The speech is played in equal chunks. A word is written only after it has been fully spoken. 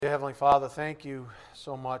Dear Heavenly Father, thank you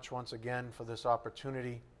so much once again for this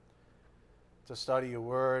opportunity to study your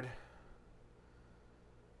word.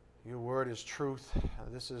 Your word is truth.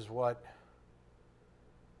 This is what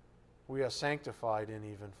we are sanctified in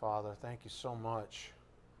even, Father. Thank you so much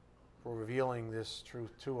for revealing this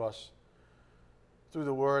truth to us through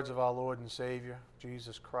the words of our Lord and Savior,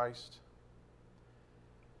 Jesus Christ.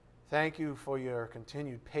 Thank you for your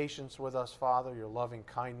continued patience with us, Father, your loving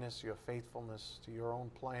kindness, your faithfulness to your own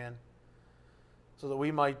plan, so that we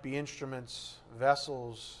might be instruments,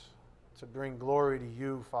 vessels to bring glory to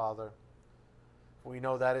you, Father. We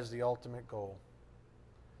know that is the ultimate goal.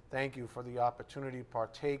 Thank you for the opportunity to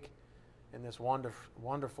partake in this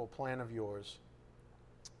wonderful plan of yours.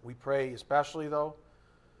 We pray especially, though,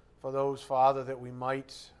 for those, Father, that we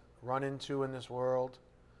might run into in this world,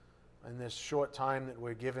 in this short time that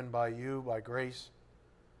we're given by you, by grace,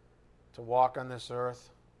 to walk on this earth,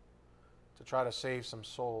 to try to save some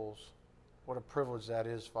souls. What a privilege that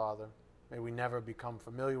is, Father. May we never become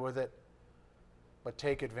familiar with it, but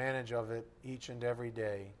take advantage of it each and every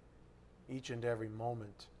day, each and every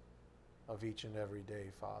moment of each and every day,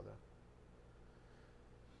 Father.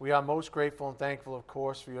 We are most grateful and thankful, of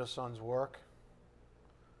course, for your Son's work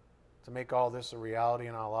to make all this a reality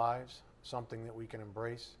in our lives, something that we can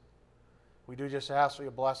embrace. We do just ask for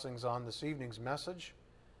your blessings on this evening's message.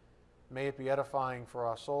 May it be edifying for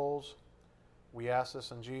our souls. We ask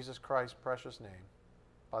this in Jesus Christ's precious name.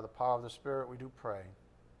 By the power of the Spirit we do pray.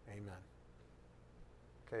 Amen.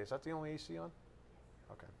 Okay, is that the only AC on?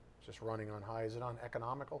 Okay, it's just running on high. Is it on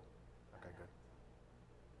economical? Okay, good.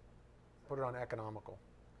 Put it on economical,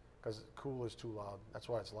 because cool is too loud. That's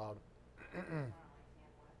why it's loud.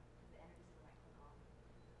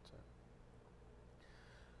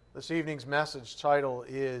 This evening's message title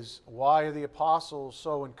is, Why Are the Apostles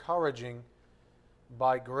So Encouraging?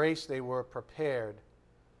 By Grace They Were Prepared,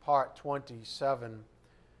 Part 27.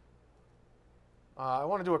 I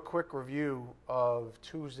want to do a quick review of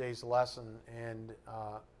Tuesday's lesson, and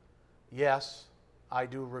yes, I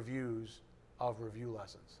do reviews of review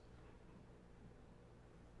lessons.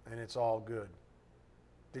 And it's all good.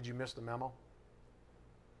 Did you miss the memo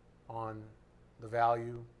on the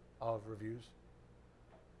value of reviews?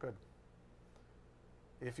 Good.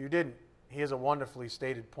 If you didn't, here's a wonderfully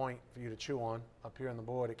stated point for you to chew on up here on the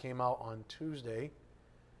board. It came out on Tuesday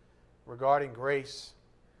regarding grace.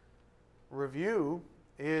 Review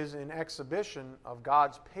is an exhibition of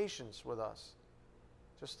God's patience with us.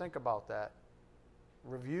 Just think about that.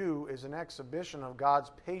 Review is an exhibition of God's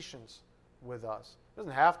patience with us. He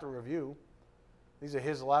doesn't have to review. These are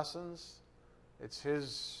His lessons. It's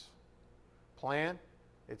His plan.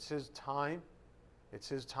 It's His time. It's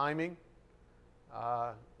His timing.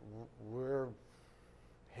 We're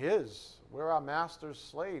His. We're our Master's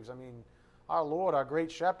slaves. I mean, our Lord, our great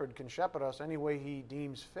shepherd, can shepherd us any way He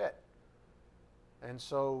deems fit. And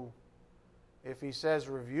so, if He says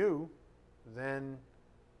review, then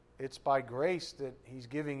it's by grace that He's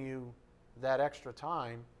giving you that extra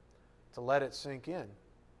time to let it sink in.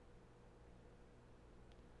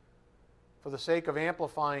 For the sake of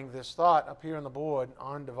amplifying this thought up here on the board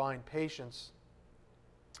on divine patience,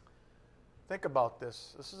 think about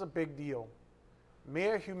this. This is a big deal.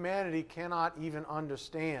 Mere humanity cannot even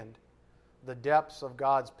understand the depths of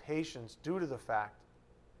God's patience due to the fact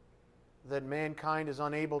that mankind is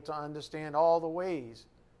unable to understand all the ways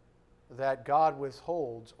that God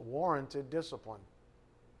withholds warranted discipline.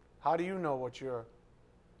 How do you know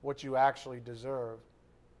what you actually deserve?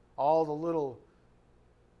 All the little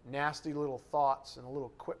nasty little thoughts and the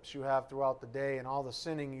little quips you have throughout the day and all the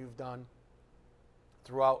sinning you've done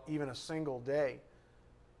throughout even a single day.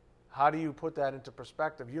 How do you put that into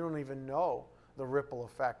perspective? You don't even know the ripple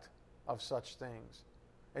effect of such things.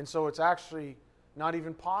 And so it's actually not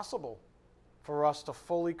even possible for us to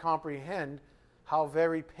fully comprehend how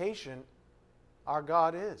very patient our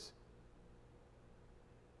God is.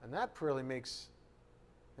 And that really makes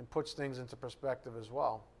and puts things into perspective as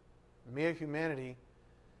well. Mere humanity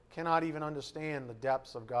cannot even understand the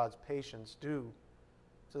depths of God's patience due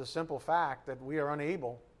to the simple fact that we are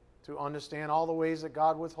unable to understand all the ways that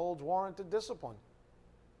God withholds warranted discipline.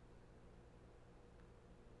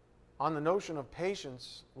 On the notion of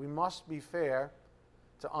patience, we must be fair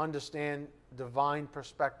to understand divine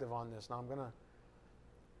perspective on this. Now I'm going to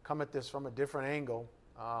come at this from a different angle,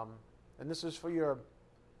 and this is for your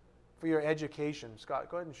education. Scott,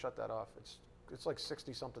 go ahead and shut that off. It's like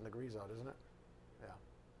 60-something degrees out, isn't it? Yeah.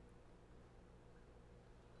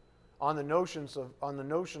 On the notion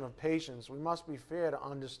of patience, we must be fair to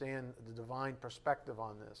understand the divine perspective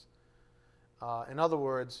on this. In other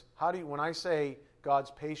words, when I say God's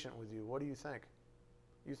patient with you, what do you think?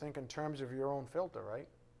 you think in terms of your own filter, right?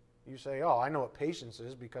 You say, oh, I know what patience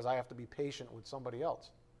is because I have to be patient with somebody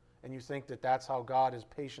else. And you think that that's how God is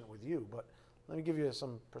patient with you. But let me give you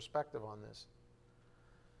some perspective on this.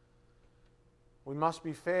 We must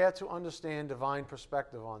be fair to understand divine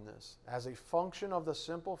perspective on this as a function of the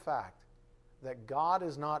simple fact that God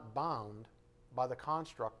is not bound by the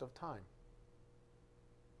construct of time.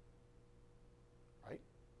 Right?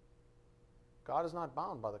 God is not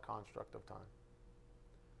bound by the construct of time.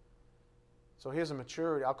 So here's a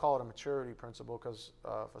maturity, I'll call it a maturity principle because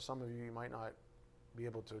for some of you, you might not be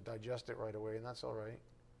able to digest it right away, and that's all right.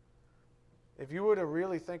 If you were to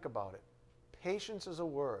really think about it, patience is a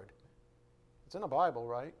word. It's in the Bible,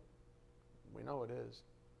 right? We know it is.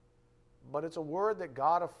 But it's a word that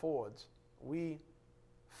God affords we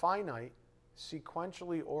finite,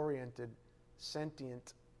 sequentially oriented,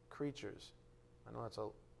 sentient creatures. I know that's a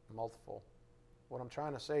mouthful. What I'm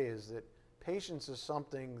trying to say is that patience is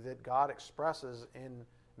something that God expresses in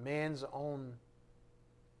man's own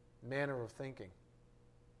manner of thinking.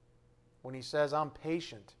 When he says, I'm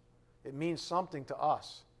patient, it means something to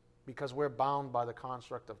us because we're bound by the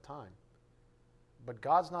construct of time. But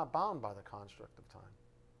God's not bound by the construct of time.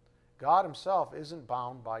 God himself isn't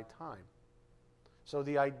bound by time. So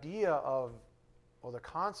the idea of, or the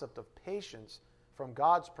concept of patience from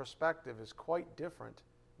God's perspective is quite different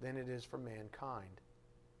than it is for mankind.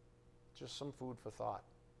 Just some food for thought.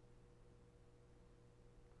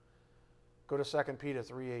 Go to 2 Peter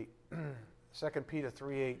 3:8. 2 Peter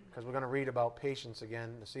 3:8, because we're going to read about patience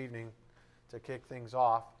again this evening to kick things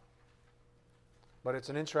off. But it's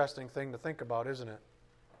an interesting thing to think about, isn't it?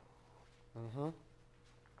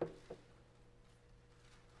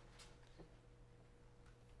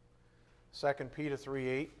 2 Peter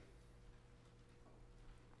 3:8.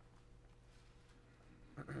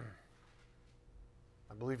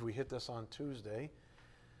 I believe we hit this on Tuesday.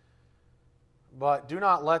 But do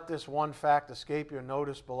not let this one fact escape your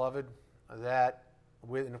notice, beloved, that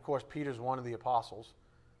with, and of course Peter's one of the apostles,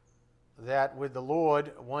 that with the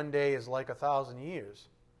Lord 1 day is like 1,000 years,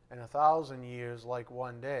 and 1,000 years like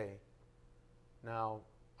 1 day. Now,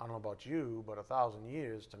 I don't know about you, but 1,000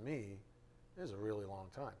 years to me is a really long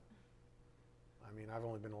time. I mean, I've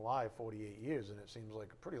only been alive 48 years, and it seems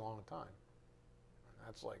like a pretty long time. And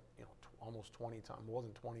that's like, almost 20 times, more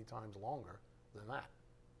than 20 times longer than that.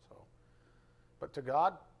 So, but to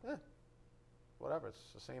God, whatever,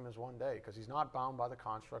 it's the same as 1 day, because he's not bound by the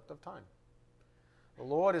construct of time. The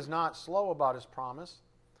Lord is not slow about his promise,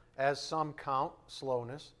 as some count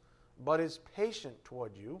slowness, but is patient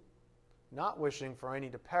toward you, not wishing for any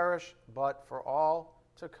to perish, but for all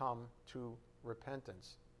to come to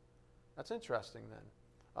repentance. That's interesting then.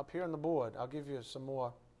 Up here on the board, I'll give you some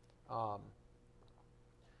more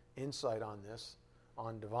insight on this,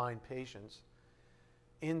 on divine patience.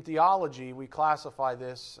 In theology, we classify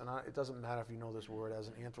this, and it doesn't matter if you know this word, as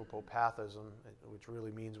an anthropopathism, which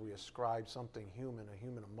really means we ascribe something human, a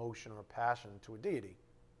human emotion or passion, to a deity.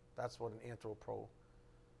 That's what an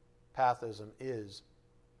anthropopathism is.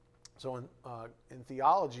 So in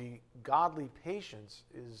theology, godly patience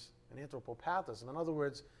is an anthropopathism. In other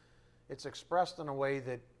words, it's expressed in a way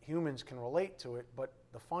that humans can relate to it, but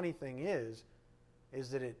the funny thing is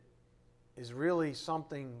that it is really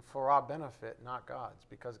something for our benefit, not God's,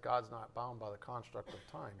 because God's not bound by the construct of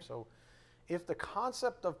time. So if the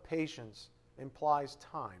concept of patience implies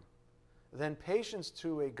time, then patience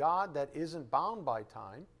to a God that isn't bound by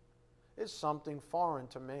time is something foreign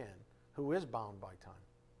to man who is bound by time.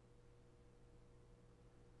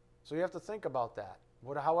 So you have to think about that.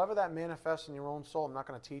 However that manifests in your own soul, I'm not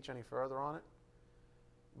going to teach any further on it,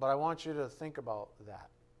 but I want you to think about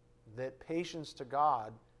that patience to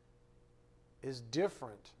God is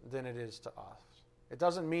different than it is to us. It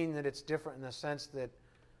doesn't mean that it's different in the sense that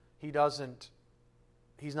he's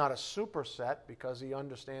not a superset, because he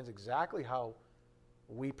understands exactly how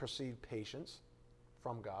we perceive patience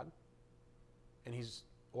from God, and he's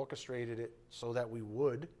orchestrated it so that we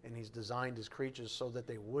would, and he's designed his creatures so that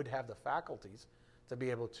they would have the faculties to be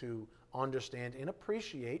able to understand and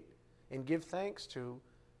appreciate and give thanks to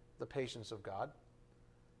the patience of God.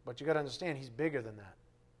 But you got to understand, he's bigger than that.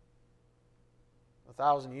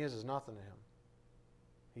 1,000 years is nothing to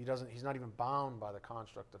him. He's not even bound by the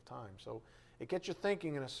construct of time. So it gets you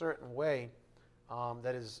thinking in a certain way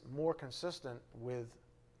that is more consistent with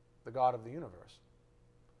the God of the universe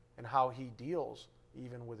and how he deals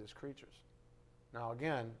even with his creatures. Now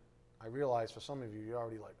again, I realize for some of you, you're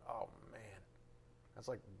already like, oh man, that's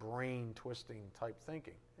like brain twisting type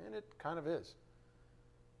thinking. And it kind of is.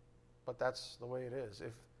 But that's the way it is.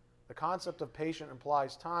 If the concept of patient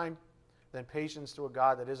implies time, then patience to a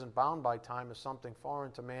God that isn't bound by time is something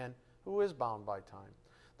foreign to man who is bound by time.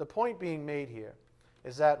 The point being made here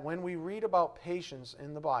is that when we read about patience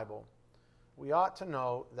in the Bible, we ought to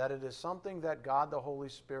know that it is something that God the Holy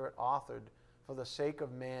Spirit authored for the sake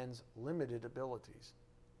of man's limited abilities.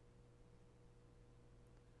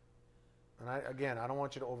 And I don't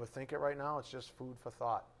want you to overthink it right now. It's just food for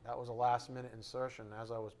thought. That was a last-minute insertion as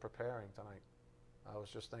I was preparing tonight. I was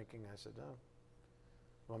just thinking, I said, oh,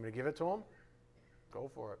 you want me to give it to him? Go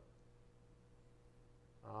for it.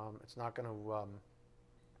 It's not going to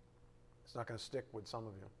stick with some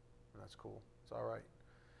of you. And that's cool. It's all right.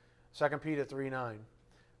 2 Peter 3:9.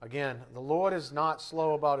 Again, the Lord is not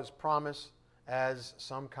slow about his promise, as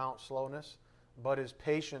some count slowness, but is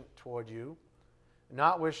patient toward you,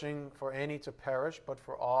 not wishing for any to perish, but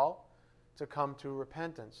for all to come to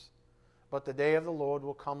repentance. But the day of the Lord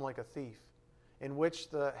will come like a thief, in which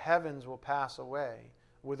the heavens will pass away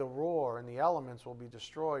with a roar, and the elements will be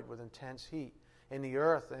destroyed with intense heat, and the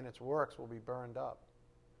earth and its works will be burned up.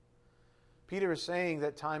 Peter is saying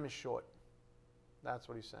that time is short. That's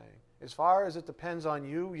what he's saying. As far as it depends on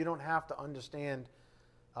you, you don't have to understand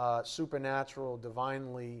supernatural,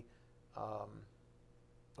 divinely,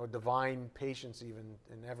 or divine patience even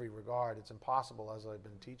in every regard. It's impossible, as I've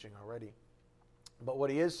been teaching already. But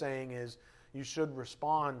what he is saying is you should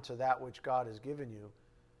respond to that which God has given you,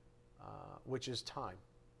 which is time.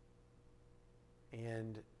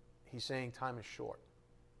 And he's saying time is short.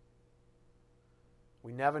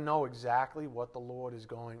 We never know exactly what the Lord is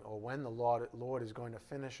going, or when the Lord is going to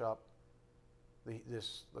finish up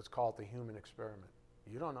this, let's call it the human experiment.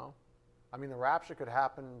 You don't know. I mean, the rapture could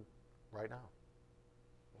happen right now,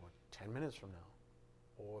 or 10 minutes from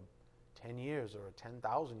now, or 10 years, or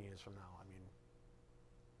 10,000 years from now. I mean,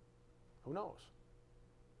 who knows?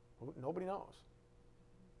 Nobody knows.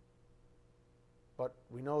 But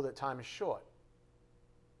we know that time is short.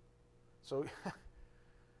 So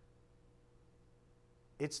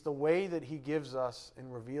it's the way that he gives us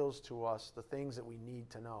and reveals to us the things that we need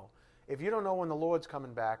to know. If you don't know when the Lord's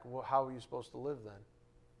coming back, how are you supposed to live then?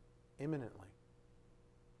 Imminently.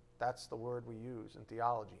 That's the word we use in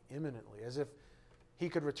theology, imminently, as if he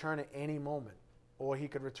could return at any moment, or he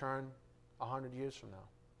could return 100 years from now.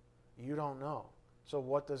 You don't know. So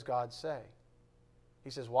what does God say?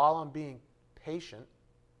 He says, while I'm being patient,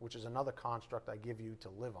 which is another construct I give you to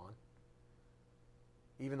live on,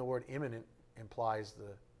 even the word imminent implies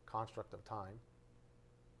the construct of time.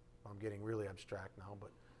 I'm getting really abstract now,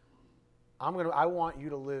 but I want you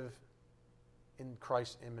to live in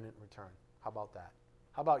Christ's imminent return. How about that?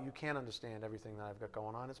 How about you can't understand everything that I've got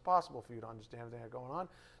going on? It's possible for you to understand everything that's going on.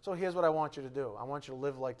 So here's what I want you to do. I want you to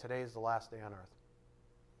live like today is the last day on earth.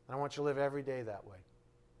 And I want you to live every day that way.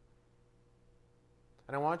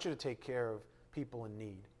 And I want you to take care of people in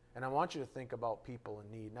need. And I want you to think about people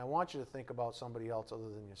in need. And I want you to think about somebody else other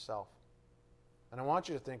than yourself. And I want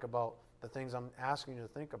you to think about the things I'm asking you to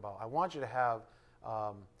think about. I want you to have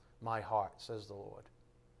my heart, says the Lord.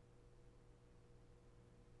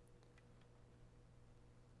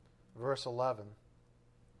 Verse 11.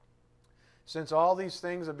 Since all these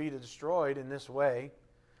things are be destroyed in this way,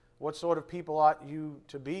 what sort of people ought you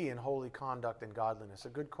to be in holy conduct and godliness? A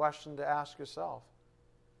good question to ask yourself.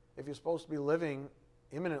 If you're supposed to be living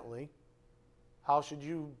imminently, how should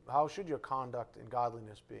your conduct and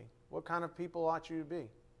godliness be? What kind of people ought you to be?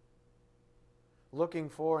 Looking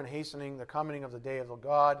for and hastening the coming of the day of the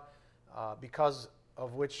God, because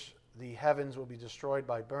of which the heavens will be destroyed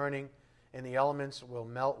by burning, and the elements will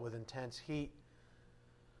melt with intense heat.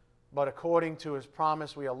 But according to his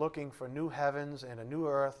promise, we are looking for new heavens and a new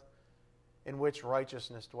earth in which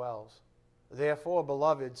righteousness dwells. Therefore,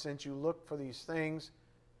 beloved, since you look for these things,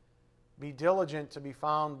 be diligent to be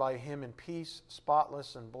found by him in peace,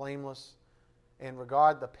 spotless and blameless, and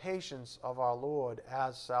regard the patience of our Lord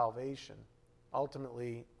as salvation.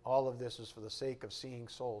 Ultimately, all of this is for the sake of seeing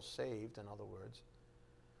souls saved, in other words.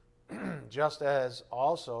 Just as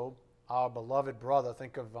also our beloved brother,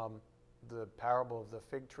 think of the parable of the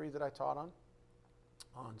fig tree that I taught on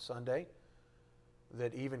Sunday,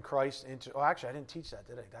 that even Christ actually I didn't teach that,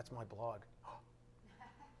 did I? That's my blog.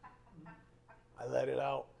 I let it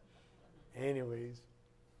out. Anyways,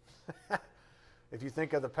 if you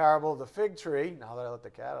think of the parable of the fig tree, now that I let the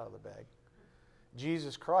cat out of the bag,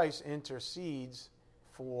 Jesus Christ intercedes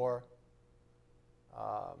for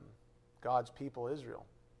God's people, Israel,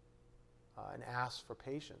 and asks for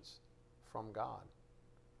patience from God.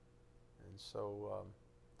 And so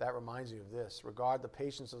that reminds me of this. Regard the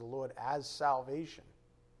patience of the Lord as salvation.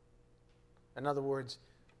 In other words,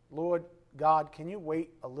 Lord God, can you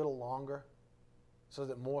wait a little longer so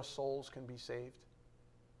that more souls can be saved?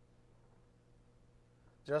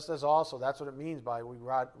 Just as also, that's what it means by we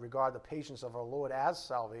regard the patience of our Lord as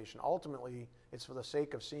salvation. Ultimately, it's for the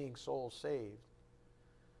sake of seeing souls saved.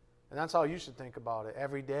 And that's how you should think about it.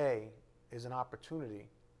 Every day is an opportunity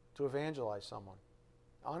to evangelize someone.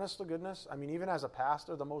 Honest to goodness, I mean, even as a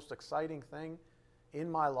pastor, the most exciting thing in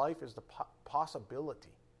my life is the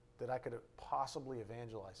possibility that I could possibly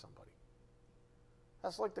evangelize somebody.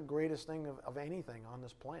 That's like the greatest thing of anything on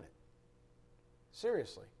this planet.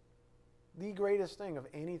 Seriously. The greatest thing of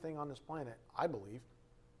anything on this planet, I believe,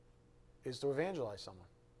 is to evangelize someone.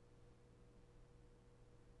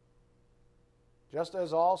 Just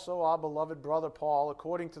as also our beloved brother Paul,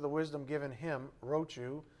 according to the wisdom given him, wrote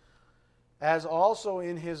you, as also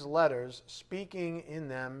in his letters, speaking in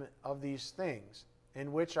them of these things,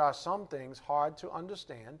 in which are some things hard to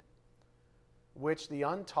understand, which the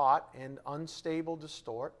untaught and unstable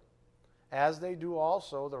distort, as they do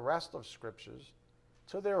also the rest of Scriptures,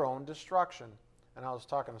 to their own destruction. And I was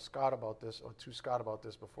talking to Scott about this, or to Scott about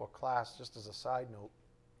this before class, just as a side note.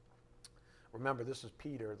 Remember, this is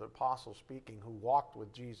Peter, the apostle, speaking, who walked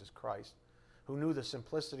with Jesus Christ, who knew the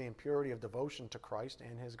simplicity and purity of devotion to Christ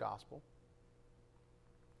and his gospel.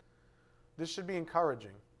 This should be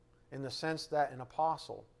encouraging in the sense that an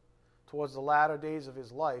apostle, towards the latter days of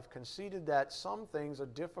his life, conceded that some things are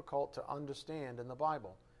difficult to understand in the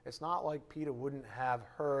Bible. It's not like Peter wouldn't have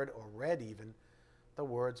heard or read even the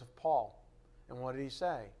words of Paul. And what did he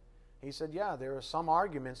say? He said, yeah, there are some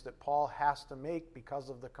arguments that Paul has to make because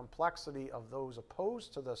of the complexity of those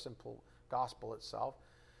opposed to the simple gospel itself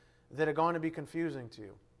that are going to be confusing to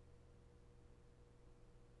you.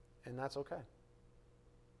 And that's okay.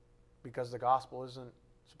 Because the gospel isn't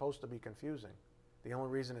supposed to be confusing. The only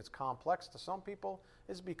reason it's complex to some people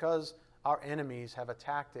is because our enemies have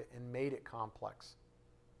attacked it and made it complex.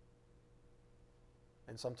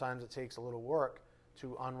 And sometimes it takes a little work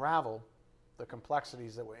to unravel the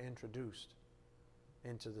complexities that were introduced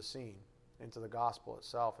into the scene, into the gospel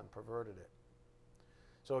itself, and perverted it.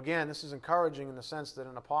 So again, this is encouraging in the sense that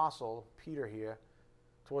an apostle, Peter here,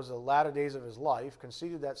 towards the latter days of his life,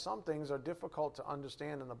 conceded that some things are difficult to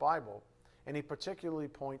understand in the Bible, and he particularly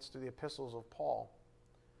points to the epistles of Paul.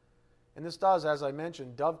 And this does, as I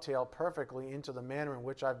mentioned, dovetail perfectly into the manner in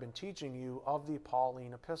which I've been teaching you of the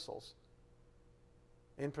Pauline epistles.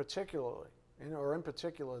 In particular,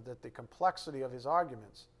 that the complexity of his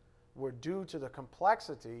arguments were due to the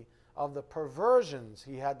complexity of the perversions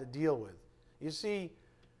he had to deal with. You see,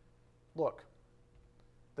 look,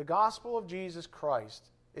 the gospel of Jesus Christ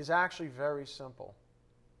is actually very simple.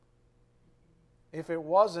 If it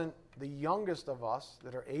wasn't, the youngest of us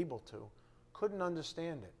that are able to couldn't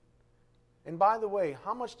understand it. And by the way,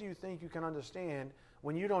 how much do you think you can understand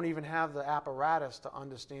when you don't even have the apparatus to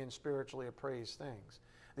understand spiritually appraised things?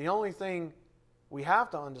 The only thing we have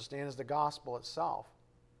to understand is the gospel itself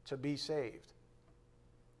to be saved.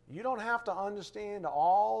 You don't have to understand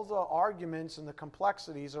all the arguments and the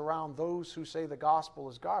complexities around those who say the gospel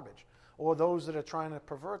is garbage or those that are trying to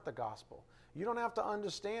pervert the gospel. You don't have to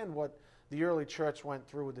understand what the early church went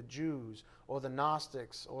through with the Jews or the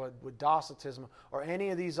Gnostics or with Docetism or any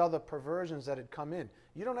of these other perversions that had come in.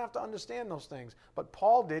 You don't have to understand those things. But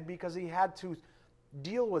Paul did because he had to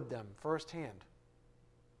deal with them firsthand.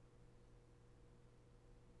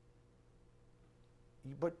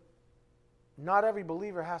 But not every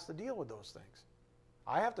believer has to deal with those things.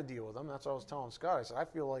 I have to deal with them. That's what I was telling Scott. I said, I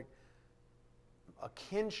feel like a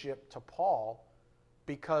kinship to Paul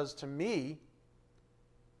because to me,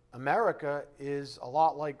 America is a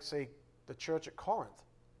lot like, say, the church at Corinth.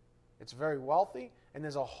 It's very wealthy, and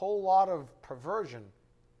there's a whole lot of perversion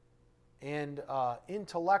and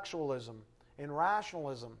intellectualism and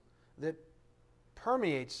rationalism that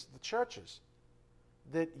permeates the churches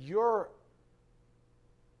that you're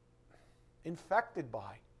infected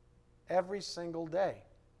by every single day.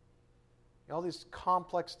 You know, this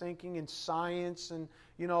complex thinking in science and,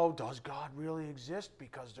 you know, does God really exist?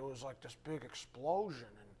 Because there was like this big explosion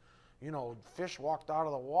and, you know, fish walked out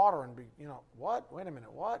of the water and, what? Wait a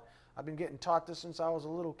minute, what? I've been getting taught this since I was a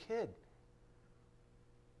little kid.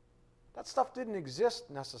 That stuff didn't exist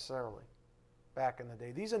necessarily back in the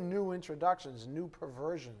day. These are new introductions, new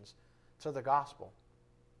perversions to the gospel.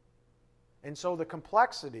 And so the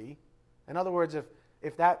complexity, in other words, if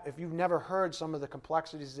you've never heard some of the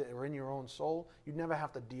complexities that are in your own soul, you'd never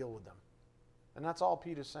have to deal with them. And that's all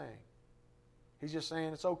Peter's saying. He's just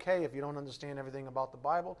saying it's okay if you don't understand everything about the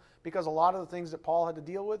Bible, because a lot of the things that Paul had to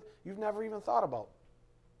deal with, you've never even thought about.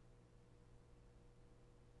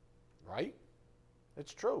 Right?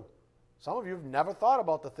 It's true. Some of you have never thought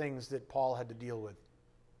about the things that Paul had to deal with.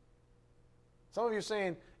 Some of you are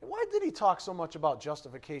saying, why did he talk so much about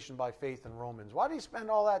justification by faith in Romans? Why did he spend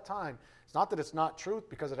all that time? It's not that it's not truth,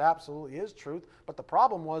 because it absolutely is truth, but the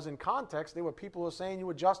problem was, in context, there were people who were saying you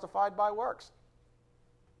were justified by works.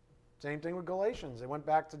 Same thing with Galatians. They went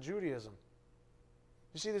back to Judaism.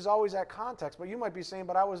 You see, there's always that context, but you might be saying,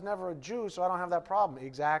 but I was never a Jew, so I don't have that problem.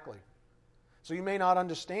 Exactly. So you may not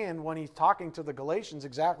understand when he's talking to the Galatians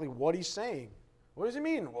exactly what he's saying. What does he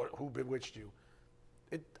mean, who bewitched you?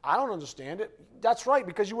 I don't understand it. That's right,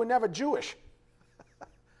 because you were never Jewish. Do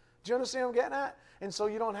you understand what I'm getting at? And so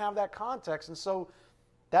you don't have that context. And so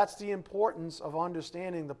that's the importance of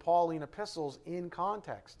understanding the Pauline epistles in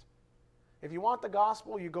context. If you want the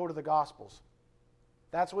gospel, you go to the Gospels.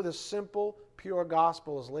 That's where the simple, pure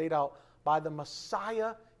gospel is laid out by the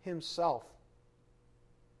Messiah himself.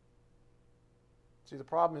 See, the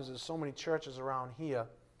problem is there's so many churches around here,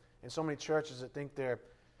 and so many churches that think they're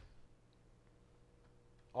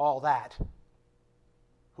all that,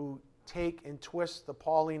 who take and twist the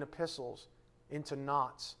Pauline epistles into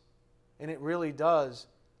knots. And it really does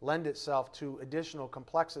lend itself to additional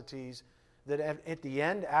complexities that at the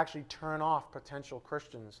end actually turn off potential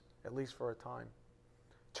Christians, at least for a time.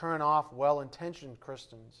 Turn off well-intentioned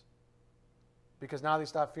Christians. Because now they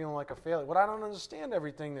start feeling like a failure. Well, I don't understand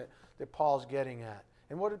everything that Paul's getting at.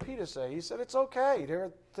 And what did Peter say? He said, it's okay. There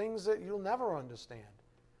are things that you'll never understand.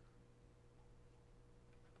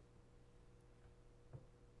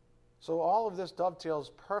 So all of this dovetails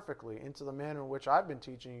perfectly into the manner in which I've been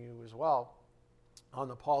teaching you as well on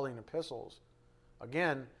the Pauline epistles.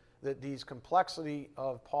 Again, that these complexity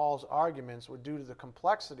of Paul's arguments were due to the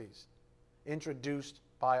complexities introduced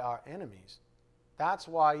by our enemies. That's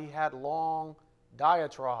why he had long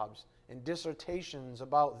diatribes and dissertations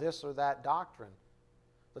about this or that doctrine.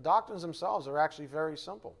 The doctrines themselves are actually very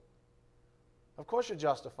simple. Of course you're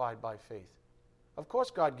justified by faith. Of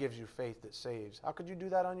course God gives you faith that saves. How could you do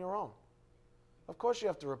that on your own? Of course you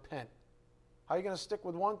have to repent. How are you going to stick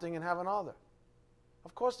with one thing and have another?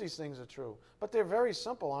 Of course these things are true. But they're very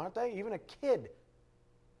simple, aren't they? Even a kid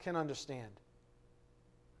can understand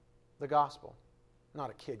the gospel. Not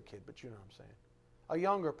a kid, but you know what I'm saying. A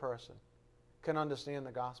younger person can understand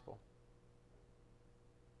the gospel.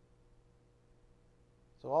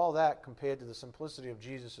 So all that compared to the simplicity of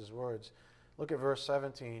Jesus' words. Look at verse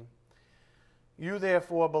 17. You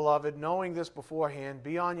therefore, beloved, knowing this beforehand,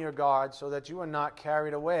 be on your guard so that you are not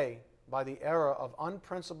carried away by the error of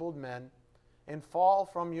unprincipled men and fall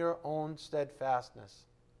from your own steadfastness.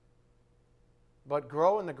 But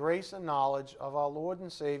grow in the grace and knowledge of our Lord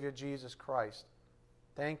and Savior Jesus Christ,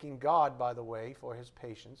 thanking God, by the way, for his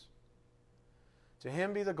patience. To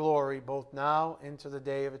him be the glory both now and to the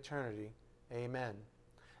day of eternity. Amen.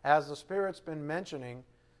 As the Spirit's been mentioning,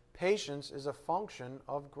 patience is a function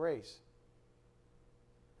of grace.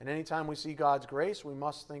 And anytime we see God's grace, we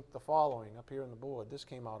must think the following up here on the board. This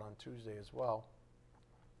came out on Tuesday as well.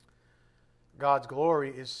 God's glory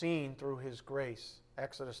is seen through his grace.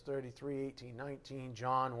 Exodus 33:18-19,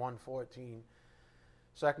 John 1:14,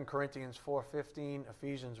 2 Corinthians 4:15,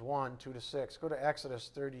 Ephesians 1:2-6. Go to Exodus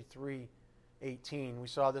 33:18. We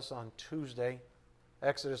saw this on Tuesday.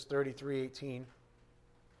 Exodus 33:18.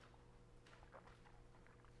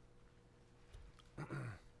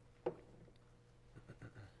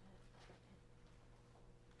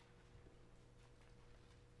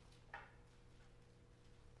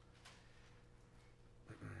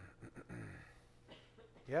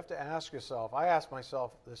 You have to ask yourself, I ask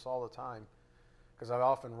myself this all the time, because I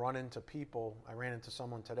often run into people, I ran into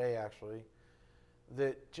someone today actually,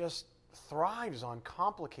 that just thrives on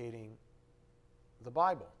complicating the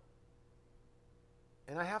Bible.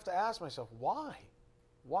 And I have to ask myself, why?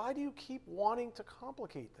 Why do you keep wanting to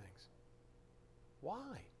complicate things?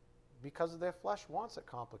 Why? Because their flesh wants it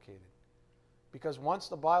complicated. Because once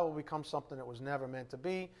the Bible becomes something that was never meant to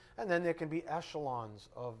be, and then there can be echelons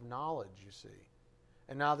of knowledge, you see.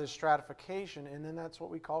 And now there's stratification, and then that's what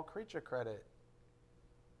we call creature credit.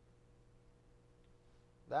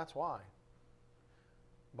 That's why.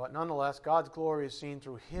 But nonetheless, God's glory is seen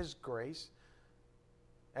through his grace.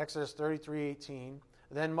 Exodus 33:18.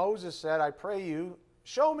 Then Moses said, I pray you,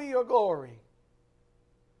 show me your glory.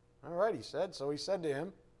 All right, he said. So he said to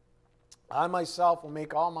him, I myself will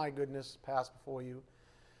make all my goodness pass before you,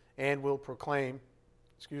 and will proclaim,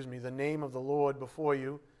 the name of the Lord before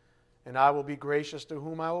you, and I will be gracious to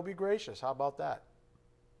whom I will be gracious. How about that?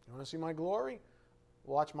 You want to see my glory?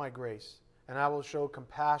 Watch my grace. And I will show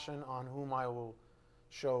compassion on whom I will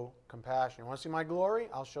show compassion. You want to see my glory?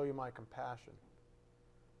 I'll show you my compassion.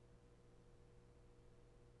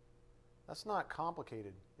 That's not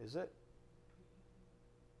complicated, is it?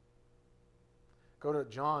 Go to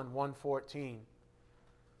John 1:14.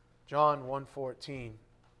 John 1:14.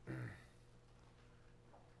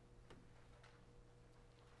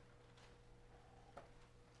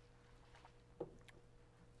 Do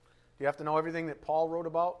you have to know everything that Paul wrote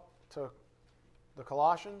about to the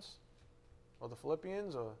Colossians or the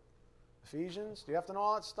Philippians or Ephesians? Do you have to know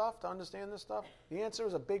all that stuff to understand this stuff? The answer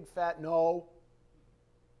is a big fat no.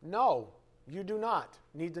 No, you do not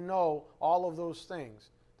need to know all of those things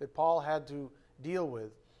that Paul had to deal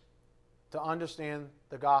with to understand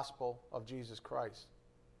the gospel of Jesus Christ.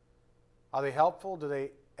 Are they helpful? Do they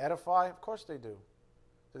edify? Of course they do.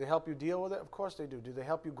 Do they help you deal with it? Of course they do. Do they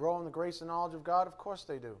help you grow in the grace and knowledge of God? Of course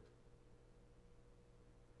they do.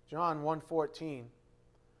 John 1:14.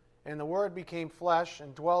 And the Word became flesh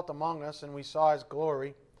and dwelt among us, and we saw His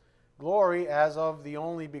glory. Glory as of the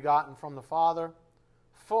only begotten from the Father,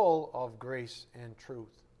 full of grace and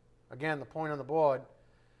truth. Again, the point on the board,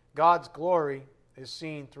 God's glory is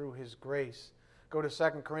seen through His grace. Go to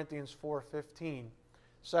 2 Corinthians 4:15.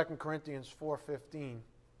 2 Corinthians 4:15.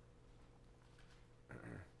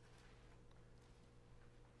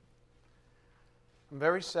 I'm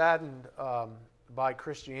very saddened by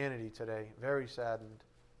Christianity today, very saddened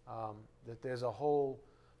that there's a whole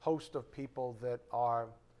host of people that are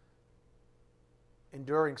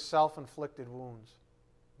enduring self-inflicted wounds,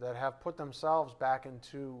 that have put themselves back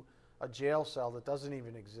into a jail cell that doesn't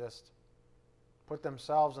even exist, put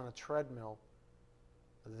themselves on a treadmill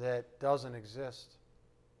that doesn't exist.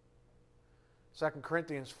 2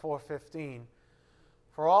 Corinthians 4:15,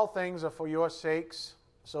 for all things are for your sakes,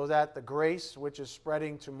 so that the grace which is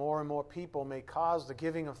spreading to more and more people may cause the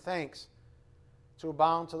giving of thanks to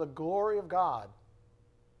abound to the glory of God.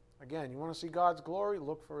 Again, you want to see God's glory?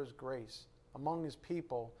 Look for His grace among His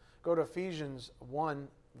people. Go to Ephesians 1,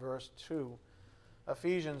 verse 2.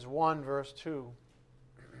 Ephesians 1, verse 2.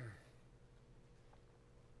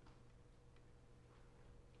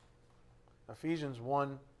 Ephesians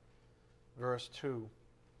 1, verse 2.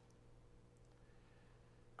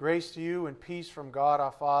 Grace to you and peace from God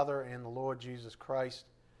our Father and the Lord Jesus Christ.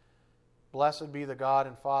 Blessed be the God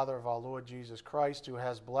and Father of our Lord Jesus Christ, who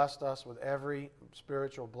has blessed us with every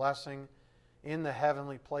spiritual blessing in the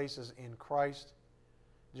heavenly places in Christ,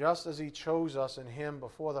 just as He chose us in Him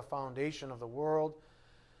before the foundation of the world,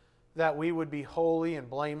 that we would be holy and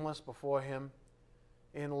blameless before Him.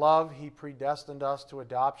 In love He predestined us to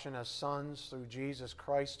adoption as sons through Jesus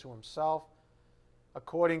Christ to Himself,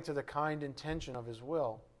 according to the kind intention of His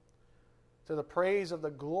will, to the praise of the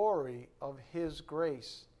glory of His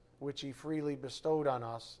grace, which He freely bestowed on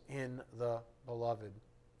us in the Beloved.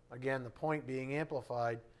 Again, the point being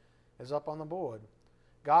amplified is up on the board.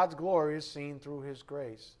 God's glory is seen through His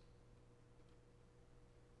grace.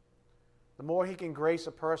 The more He can grace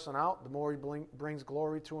a person out, the more He brings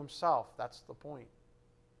glory to Himself. That's the point.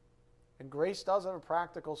 And grace does have a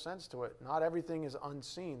practical sense to it. Not everything is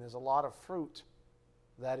unseen. There's a lot of fruit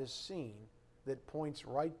that is seen that points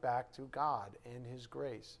right back to God and His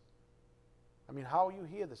grace. I mean, how are you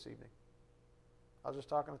here this evening? I was just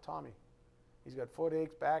talking to Tommy. He's got foot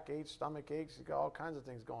aches, back aches, stomach aches. He's got all kinds of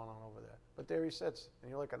things going on over there. But there he sits.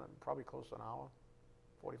 And you're like probably close to an hour,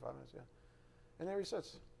 45 minutes, yeah. And there he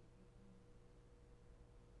sits.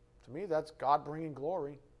 To me, that's God bringing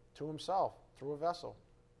glory to Himself through a vessel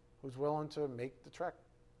who's willing to make the trek.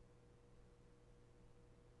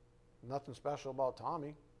 Nothing special about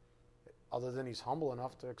Tommy, other than he's humble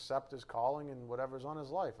enough to accept his calling and whatever's on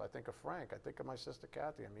his life. I think of Frank. I think of my sister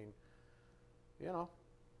Kathy. I mean, you know,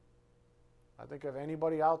 I think of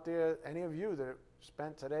anybody out there, any of you that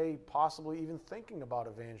spent today possibly even thinking about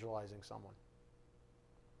evangelizing someone.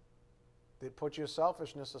 That put your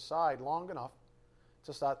selfishness aside long enough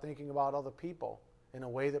to start thinking about other people in a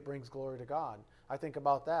way that brings glory to God. I think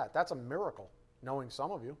about that. That's a miracle, knowing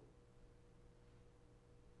some of you.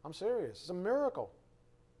 I'm serious. It's a miracle.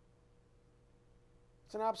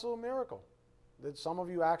 It's an absolute miracle that some of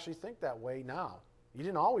you actually think that way now. You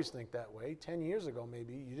didn't always think that way. 10 years ago,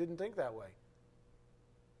 maybe, you didn't think that way.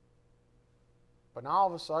 But now, all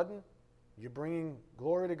of a sudden, you're bringing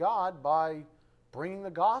glory to God by bringing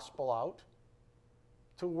the gospel out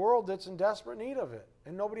to a world that's in desperate need of it.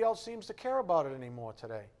 And nobody else seems to care about it anymore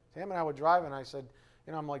today. Sam and I were driving, and I said,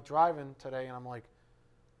 I'm like driving today, and I'm like,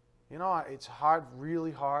 it's hard,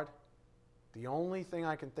 really hard. The only thing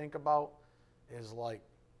I can think about is like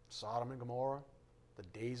Sodom and Gomorrah, the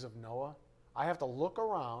days of Noah. I have to look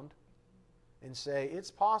around and say,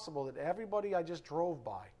 it's possible that everybody I just drove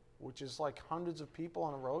by, which is like hundreds of people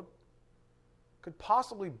on a road, could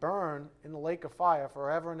possibly burn in the lake of fire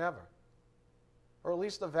forever and ever. Or at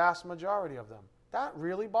least the vast majority of them. That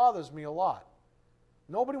really bothers me a lot.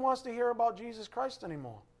 Nobody wants to hear about Jesus Christ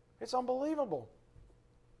anymore. It's unbelievable.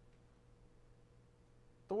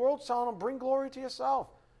 The world's telling them, bring glory to yourself.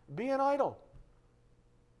 Be an idol.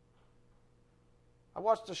 I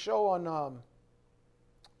watched a show on,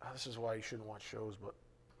 this is why you shouldn't watch shows, but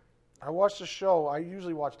I watched a show. I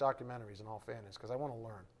usually watch documentaries in all fairness because I want to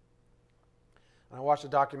learn. And I watched a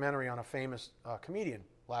documentary on a famous comedian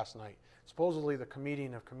last night, supposedly the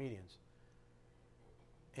comedian of comedians.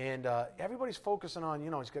 And everybody's focusing on,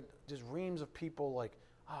 he's got just reams of people like,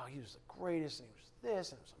 oh, he was the greatest, and he was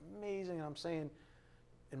this, and it was amazing. And I'm saying,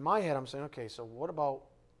 in my head, I'm saying, okay, so what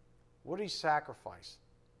did he sacrifice?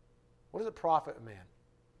 What does it profit a man?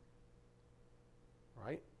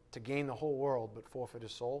 Right? To gain the whole world but forfeit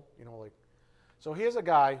his soul. So here's a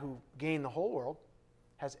guy who gained the whole world,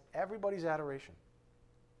 has everybody's adoration.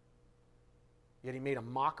 Yet he made a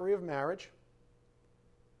mockery of marriage.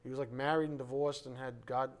 He was like married and divorced and had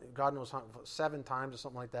God knows 7 times or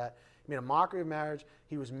something like that. He made a mockery of marriage.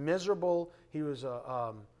 He was miserable. He was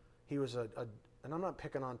and I'm not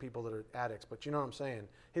picking on people that are addicts, but you know what I'm saying.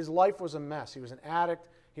 His life was a mess. He was an addict.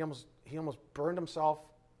 He almost burned himself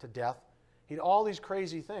to death. He had all these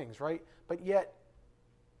crazy things, right? But yet,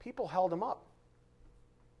 people held him up.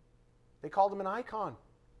 They called him an icon.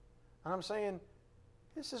 And I'm saying,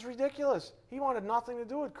 this is ridiculous. He wanted nothing to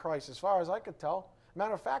do with Christ, as far as I could tell.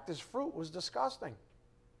 Matter of fact, his fruit was disgusting.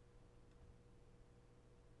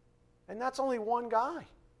 And that's only one guy.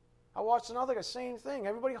 I watched another guy, same thing.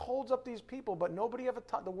 Everybody holds up these people, but nobody ever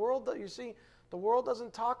the world that you see, the world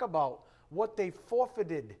doesn't talk about what they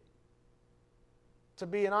forfeited to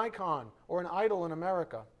be an icon or an idol in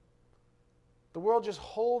America. The world just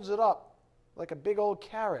holds it up like a big old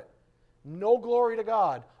carrot. No glory to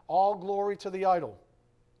God, all glory to the idol.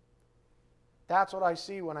 That's what I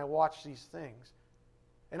see when I watch these things.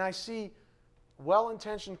 And I see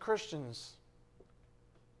well-intentioned Christians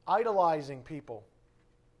idolizing people.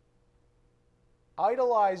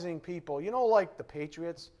 Idolizing people. Like the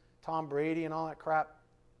Patriots, Tom Brady and all that crap.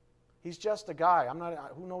 He's just a guy.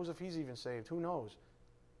 Who knows if he's even saved? Who knows?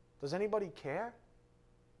 Does anybody care?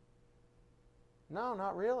 No,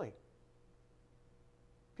 not really.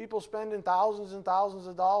 People spending thousands and thousands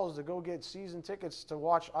of dollars to go get season tickets to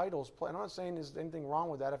watch idols play. I'm not saying there's anything wrong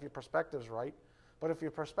with that if your perspective's right. But if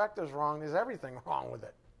your perspective's wrong, there's everything wrong with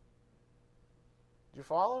it. Do you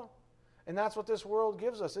follow? And that's what this world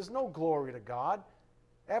gives us. There's no glory to God.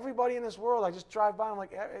 Everybody in this world, I just drive by,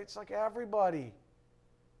 it's like everybody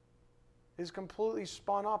is completely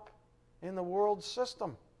spun up in the world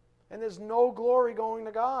system. And there's no glory going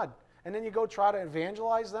to God. And then you go try to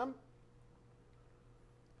evangelize them.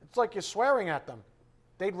 It's like you're swearing at them.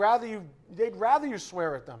 They'd rather you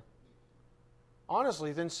swear at them,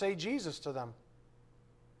 honestly, than say Jesus to them.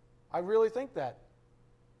 I really think that.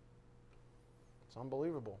 It's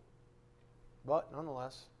unbelievable. But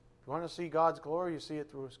nonetheless, if you want to see God's glory, you see it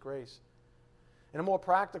through His grace. In a more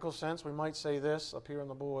practical sense, we might say this up here on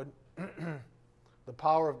the board. The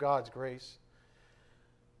power of God's grace.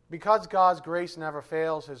 Because God's grace never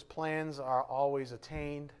fails, His plans are always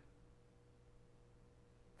attained.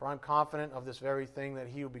 For I'm confident of this very thing, that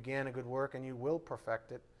He who began a good work in you will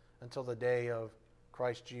perfect it until the day of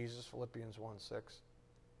Christ Jesus. Philippians 1:6.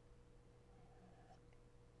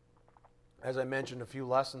 As I mentioned a few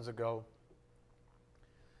lessons ago,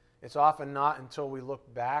 it's often not until we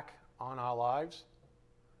look back on our lives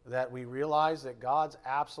that we realize that God's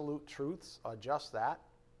absolute truths are just that,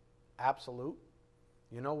 absolute.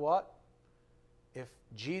 You know what? If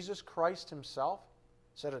Jesus Christ Himself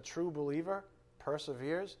said a true believer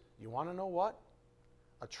perseveres, you want to know what?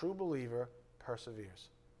 A true believer perseveres.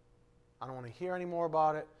 I don't want to hear any more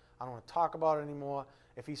about it. I don't want to talk about it anymore.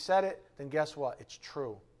 If He said it, then guess what? It's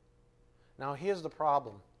true. Now here's the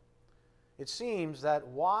problem. It seems that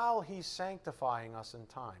while He's sanctifying us in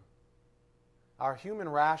time, our human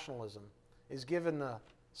rationalism is given the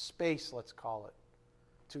space, let's call it,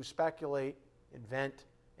 to speculate, invent,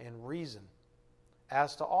 and reason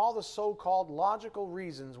as to all the so-called logical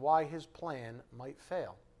reasons why His plan might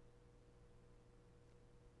fail.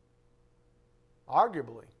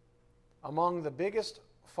 Arguably, among the biggest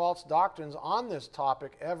false doctrines on this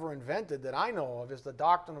topic ever invented that I know of is the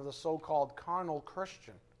doctrine of the so-called carnal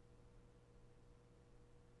Christian.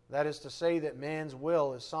 That is to say that man's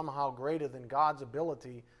will is somehow greater than God's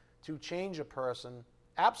ability to change a person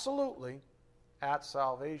absolutely at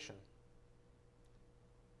salvation.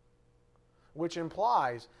 Which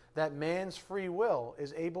implies that man's free will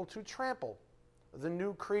is able to trample the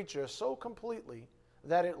new creature so completely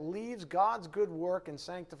that it leaves God's good work and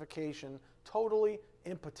sanctification totally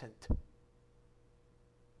impotent.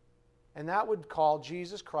 And that would call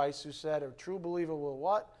Jesus Christ, who said a true believer will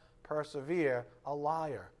what? Persevere, a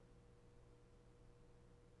liar.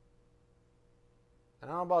 And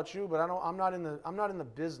I don't know about you, but I'm not in the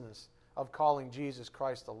business of calling Jesus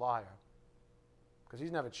Christ a liar, because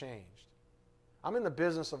he's never changed. I'm in the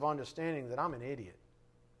business of understanding that I'm an idiot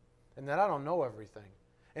and that I don't know everything.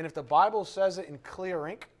 And if the Bible says it in clear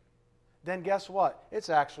ink, then guess what? It's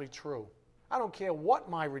actually true. I don't care what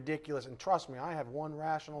my ridiculous, and trust me, I have one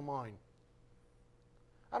rational mind.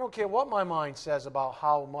 I don't care what my mind says about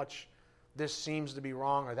how much this seems to be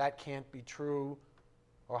wrong or that can't be true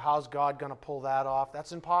or how's God going to pull that off.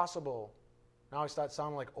 That's impossible. Now I start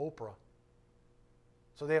sounding like Oprah.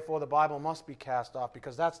 So therefore the Bible must be cast off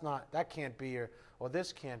because that can't be or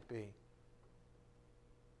this can't be.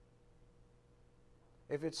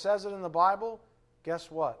 If it says it in the Bible,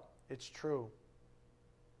 guess what? It's true.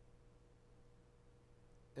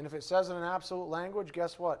 And if it says it in absolute language,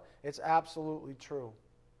 guess what? It's absolutely true.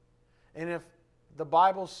 And if the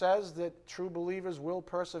Bible says that true believers will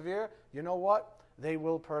persevere, you know what? They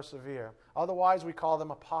will persevere. Otherwise, we call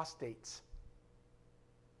them apostates.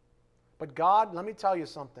 But God, let me tell you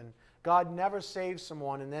something. God never saves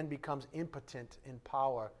someone and then becomes impotent in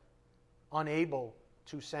power, unable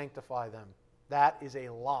to sanctify them. That is a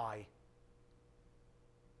lie.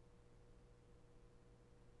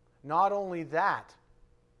 Not only that,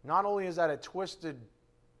 not only is that a twisted,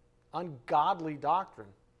 ungodly doctrine,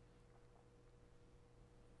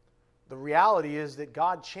 the reality is that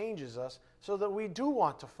God changes us so that we do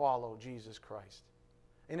want to follow Jesus Christ.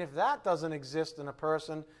 And if that doesn't exist in a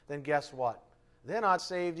person, then guess what? They're not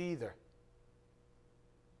saved either.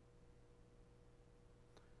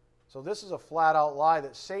 So this is a flat-out lie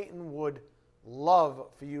that Satan would love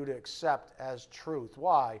for you to accept as truth.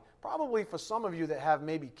 Why? Probably for some of you that have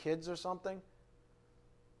maybe kids or something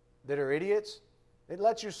that are idiots. It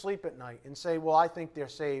lets you sleep at night and say, well, I think they're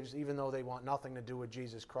saved even though they want nothing to do with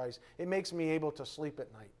Jesus Christ. It makes me able to sleep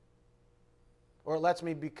at night. Or it lets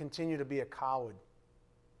me continue to be a coward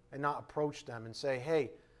and not approach them and say,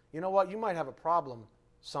 hey, you know what? You might have a problem,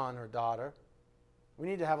 son or daughter. We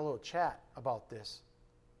need to have a little chat about this.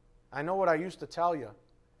 I know what I used to tell you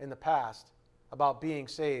in the past about being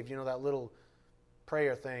saved, you know, that little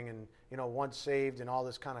prayer thing and, you know, once saved and all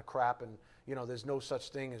this kind of crap and, you know, there's no such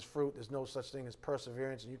thing as fruit, there's no such thing as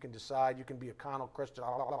perseverance, and you can decide, you can be a carnal Christian,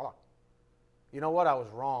 blah, blah, blah. You know what? I was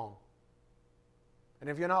wrong. And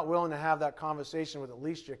if you're not willing to have that conversation with at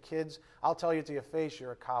least your kids, I'll tell you to your face,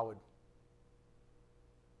 you're a coward.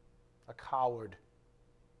 A coward.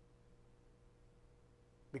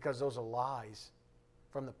 Because those are lies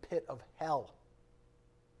from the pit of hell.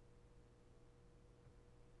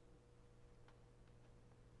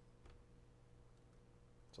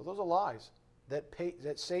 So those are lies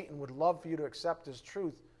that Satan would love for you to accept as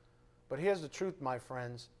truth. But here's the truth, my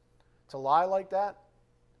friends. To lie like that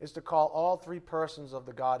is to call all three persons of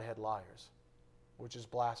the Godhead liars, which is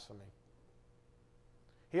blasphemy.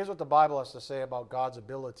 Here's what the Bible has to say about God's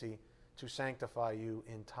ability to sanctify you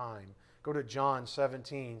in time. Go to John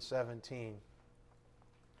 17:17.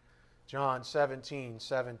 John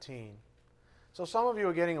 17:17. So some of you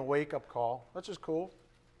are getting a wake-up call, which is cool.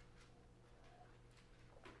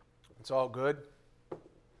 It's all good.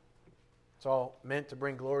 It's all meant to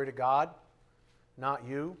bring glory to God, not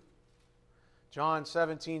you. John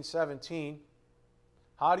 17:17.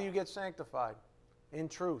 How do you get sanctified? In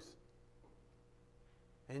truth.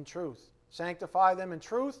 In truth. Sanctify them in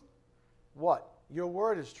truth. What? Your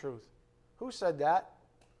word is truth. Who said that?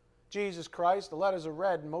 Jesus Christ. The letters are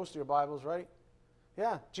red in most of your Bibles, right?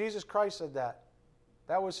 Yeah, Jesus Christ said that.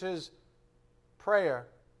 That was his prayer,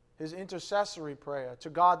 his intercessory prayer to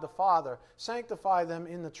God the Father. Sanctify them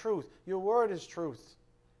in the truth. Your word is truth.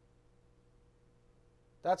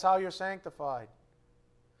 That's how you're sanctified.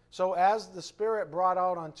 So as the Spirit brought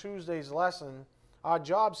out on Tuesday's lesson, our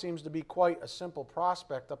job seems to be quite a simple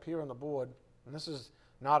prospect up here on the board. And this is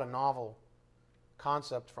not a novel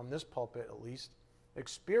concept from this pulpit, at least.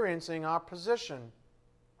 Experiencing our position.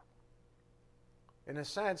 In a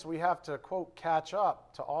sense, we have to, quote, catch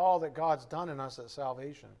up to all that God's done in us at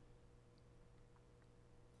salvation.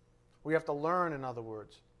 We have to learn, in other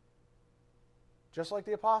words. Just like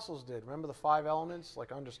the apostles did. Remember the 5 elements,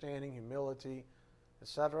 like understanding, humility,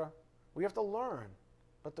 etc.? We have to learn.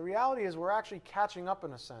 But the reality is we're actually catching up,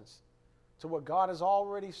 in a sense, to what God has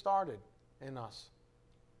already started in us.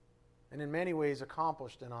 And in many ways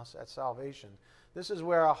accomplished in us at salvation. This is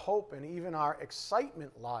where our hope and even our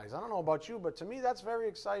excitement lies. I don't know about you, but to me that's very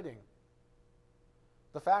exciting.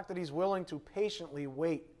 The fact that he's willing to patiently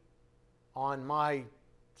wait on my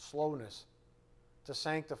slowness to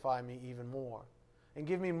sanctify me even more. and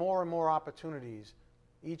give me more and more opportunities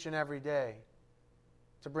each and every day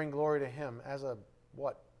to bring glory to Him as a,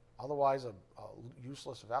 what, otherwise a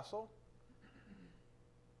useless vessel?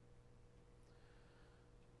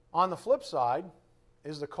 On the flip side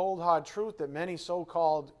is the cold, hard truth that many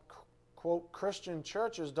so-called, quote, Christian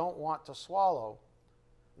churches don't want to swallow.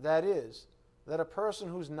 That is, that a person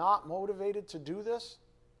who's not motivated to do this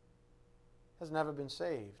has never been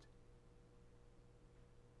saved.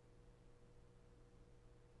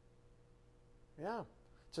 Yeah.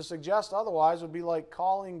 To suggest otherwise would be like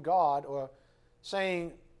calling God or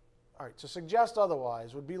saying, all right, to suggest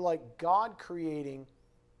otherwise would be like God creating,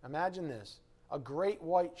 imagine this, a great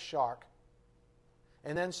white shark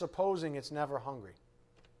and then supposing it's never hungry.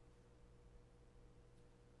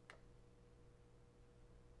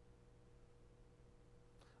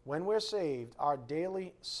 When we're saved, our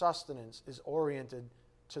daily sustenance is oriented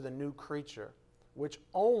to the new creature, which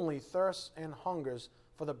only thirsts and hungers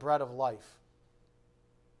for the bread of life.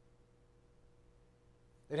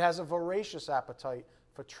 It has a voracious appetite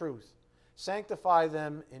for truth. Sanctify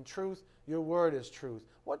them in truth. Your word is truth.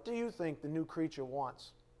 What do you think the new creature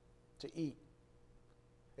wants to eat?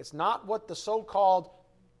 It's not what the so-called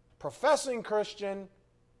professing Christian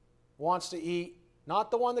wants to eat,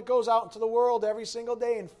 not the one that goes out into the world every single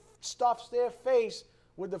day and stuffs their face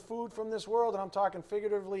with the food from this world, and I'm talking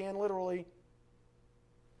figuratively and literally.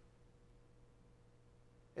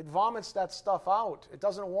 It vomits that stuff out. It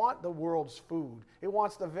doesn't want the world's food. It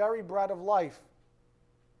wants the very bread of life.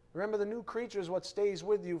 Remember, the new creature is what stays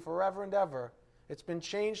with you forever and ever. It's been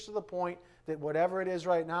changed to the point that whatever it is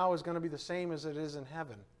right now is going to be the same as it is in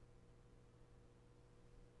heaven.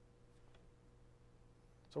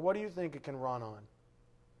 So what do you think it can run on?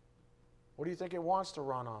 What do you think it wants to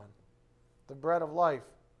run on? The bread of life.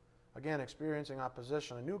 Again, experiencing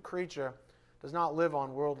opposition. A new creature does not live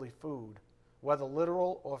on worldly food, whether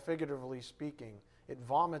literal or figuratively speaking. It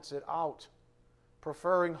vomits it out,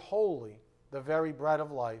 preferring wholly the very bread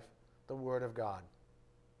of life, the Word of God.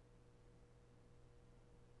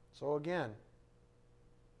 So again,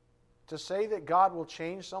 to say that God will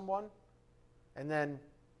change someone and then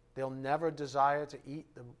they'll never desire to eat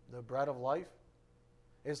the bread of life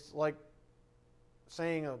is like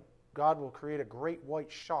saying God will create a great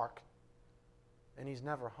white shark and he's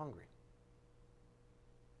never hungry.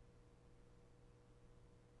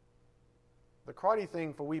 The cruddy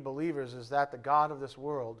thing for we believers is that the God of this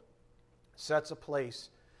world sets a place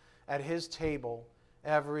at His table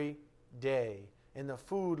every day, and the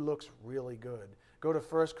food looks really good. Go to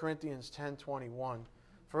 1 Corinthians 10:21.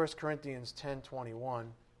 1 Corinthians 10:21.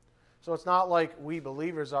 So it's not like we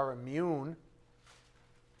believers are immune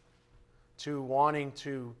to wanting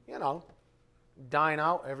to, dine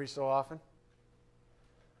out every so often.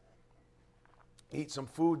 Eat some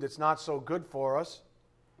food that's not so good for us.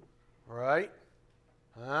 Right?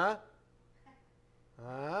 Huh?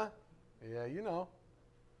 Yeah, you know.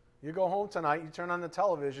 You go home tonight, you turn on the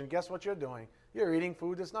television, guess what you're doing? You're eating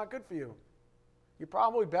food that's not good for you. You're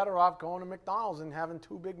probably better off going to McDonald's and having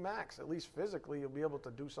 2 Big Macs. At least physically, you'll be able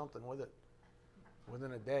to do something with it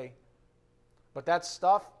within a day. But that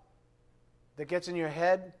stuff that gets in your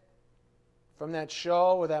head from that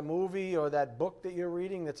show or that movie or that book that you're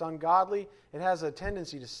reading that's ungodly, it has a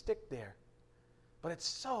tendency to stick there. But it's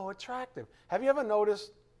so attractive. Have you ever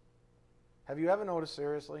noticed,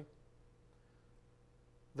 seriously,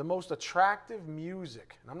 the most attractive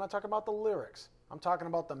music, and I'm not talking about the lyrics, I'm talking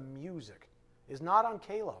about the music, is not on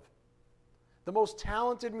K-Love. The most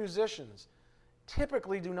talented musicians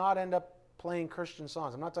typically do not end up playing Christian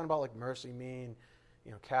songs. I'm not talking about like Mercy Me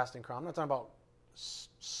and Casting Crown. I'm not talking about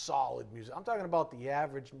solid music. I'm talking about the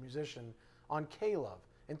average musician on K-Love.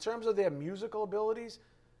 In terms of their musical abilities,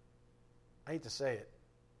 I hate to say it,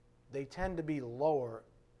 they tend to be lower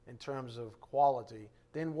in terms of quality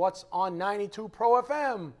than what's on 92 Pro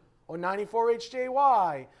FM or 94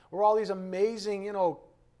 HJY, where all these amazing,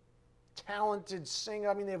 talented singers,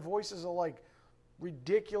 I mean, their voices are like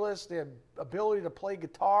ridiculous. Their ability to play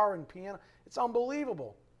guitar and piano, it's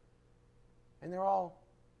unbelievable. And they're all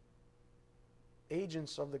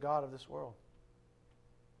agents of the God of this world.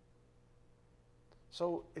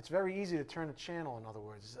 So it's very easy to turn the channel, in other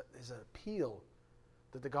words. There's an appeal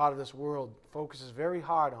that the God of this world focuses very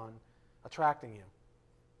hard on attracting you.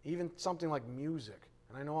 Even something like music.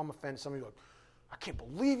 And I know I'm offended. Some of you are like, I can't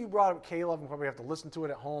believe you brought up K-Love. You probably have to listen to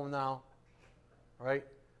it at home now. Right?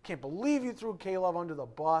 Can't believe you threw K-Love under the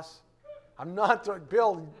bus. I'm not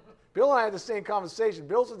doing... Bill and I had the same conversation.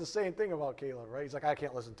 Bill said the same thing about K-Love, right? He's like, I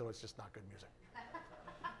can't listen to it. It's just not good music.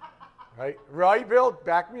 Right, Bill?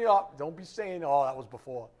 Back me up. Don't be saying, oh, that was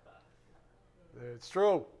before. It's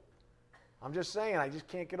true. I'm just saying, I just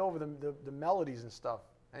can't get over the melodies and stuff.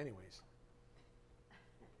 Anyways.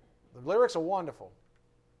 The lyrics are wonderful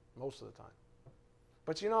most of the time.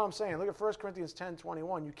 But you know what I'm saying? Look at 1 Corinthians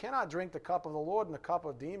 10:21. You cannot drink the cup of the Lord and the cup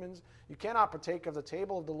of demons. You cannot partake of the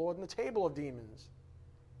table of the Lord and the table of demons.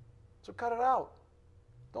 So cut it out.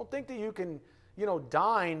 Don't think that you can,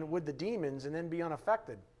 dine with the demons and then be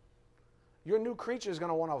unaffected. Your new creature is going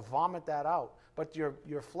to want to vomit that out, but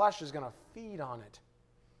your flesh is going to feed on it.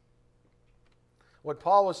 What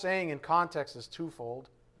Paul was saying in context is twofold.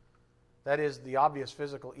 That is the obvious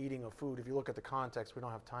physical eating of food. If you look at the context, we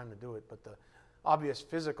don't have time to do it, but the obvious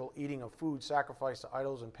physical eating of food, sacrificed to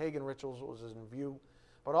idols and pagan rituals was in view,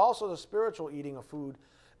 but also the spiritual eating of food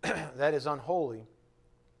that is unholy.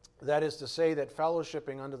 That is to say that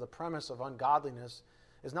fellowshipping under the premise of ungodliness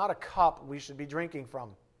is not a cup we should be drinking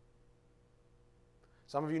from.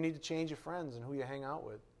 Some of you need to change your friends and who you hang out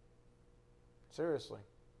with. Seriously.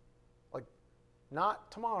 Like,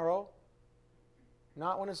 not tomorrow,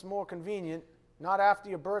 not when it's more convenient, not after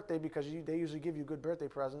your birthday because they usually give you good birthday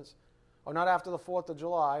presents, or not after the 4th of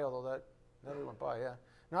July, although that never went by, yeah.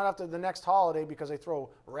 Not after the next holiday because they throw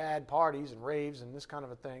rad parties and raves and this kind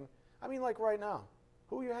of a thing. I mean, like right now.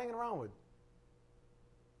 Who are you hanging around with?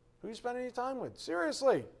 Who are you spending your time with?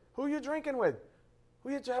 Seriously. Who are you drinking with? Who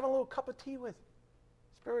are you having a little cup of tea with?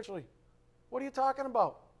 Spiritually. What are you talking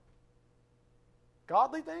about?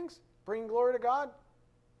 Godly things? Bringing glory to God?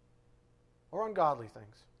 Or ungodly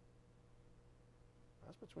things?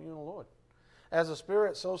 That's between you and the Lord. As the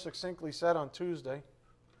Spirit so succinctly said on Tuesday,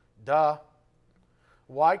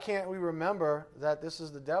 why can't we remember that this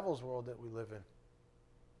is the devil's world that we live in?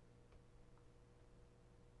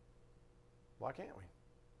 Why can't we?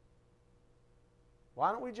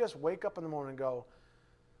 Why don't we just wake up in the morning and go,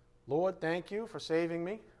 Lord, thank you for saving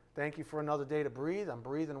me. Thank you for another day to breathe. I'm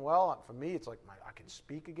breathing well. For me, it's like I can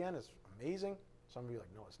speak again. It's amazing. Some of you are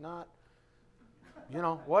like, no, it's not.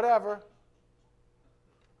 Whatever.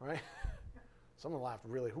 Right? Someone laughed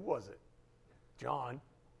really. Who was it? John.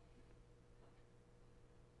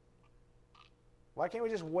 Why can't we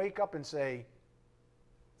just wake up and say,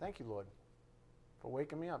 thank you, Lord, for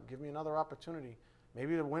waking me up. Give me another opportunity.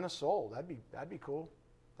 Maybe to win a soul. That'd be cool.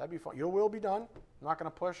 That'd be fun. Your will be done. I'm not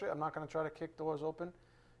going to push it. I'm not going to try to kick doors open.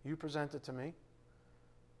 You present it to me.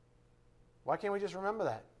 Why can't we just remember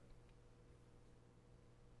that?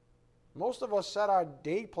 Most of us set our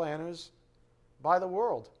day planners by the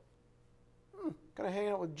world. Going to hang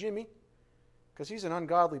out with Jimmy because he's an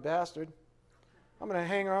ungodly bastard. I'm going to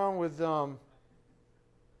hang around with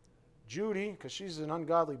Judy because she's an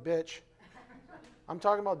ungodly bitch. I'm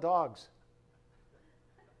talking about dogs.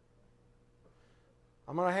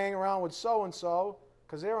 I'm going to hang around with so-and-so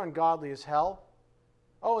because they're ungodly as hell.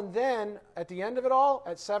 Oh, and then at the end of it all,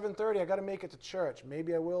 at 7:30, I got to make it to church.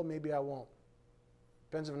 Maybe I will, maybe I won't.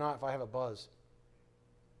 Depends if not if I have a buzz.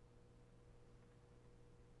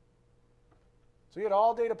 So you had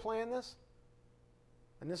all day to plan this?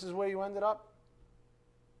 And this is where you ended up?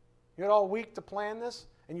 You had all week to plan this?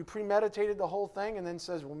 And you premeditated the whole thing and then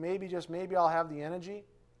says, well, maybe, just maybe I'll have the energy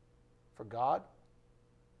for God?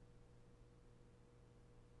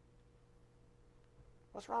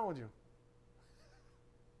 What's wrong with you?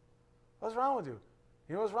 What's wrong with you?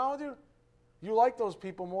 You know what's wrong with you? You like those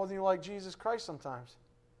people more than you like Jesus Christ sometimes.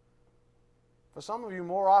 For some of you,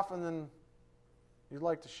 more often than you'd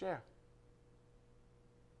like to share.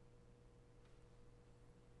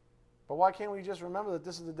 But why can't we just remember that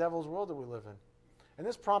this is the devil's world that we live in? And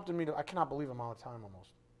this prompted me to, I cannot believe I'm out of time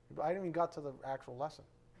almost. I didn't even got to the actual lesson.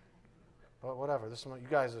 But whatever, you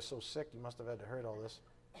guys are so sick, you must have had to heard all this.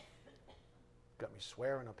 Got me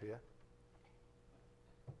swearing up here.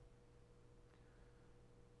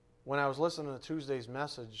 When I was listening to Tuesday's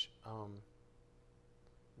message,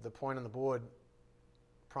 the point on the board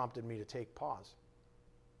prompted me to take pause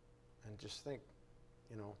and just think,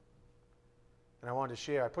 and I wanted to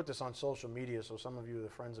share. I put this on social media, so some of you, the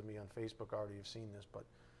friends of me on Facebook, already have seen this, but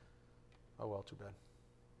oh well, too bad.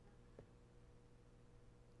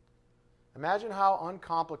 Imagine how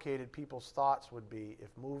uncomplicated people's thoughts would be if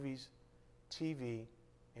movies, TV,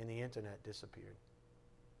 and the internet disappeared.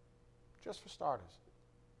 Just for starters.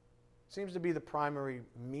 Seems to be the primary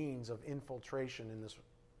means of infiltration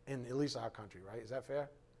in at least our country, right? Is that fair?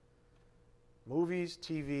 Movies,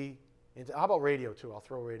 TV, how about radio too? I'll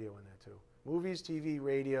throw radio in there too. Movies, TV,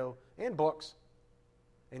 radio, and books,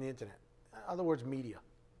 and the internet. In other words, media.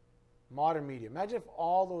 Modern media. Imagine if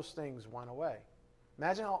all those things went away.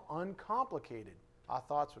 Imagine how uncomplicated our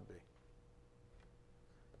thoughts would be.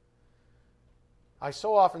 I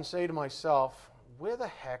so often say to myself, where the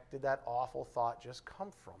heck did that awful thought just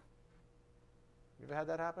come from? You ever had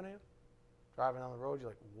that happen to you? driving down the road, you're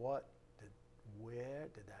like, where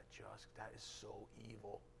did that is so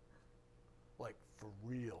evil. Like, for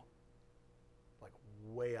real. Like,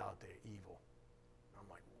 way out there, evil. I'm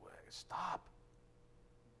like, stop.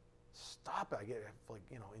 Stop it. I get, like,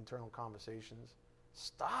 internal conversations.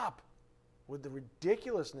 Stop with the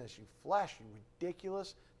ridiculousness, you flesh, you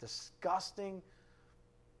ridiculous, disgusting,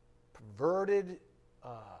 perverted,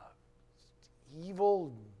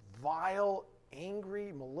 evil, vile,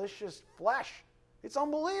 angry, malicious flesh. It's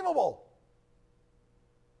unbelievable.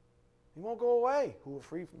 He won't go away. Who will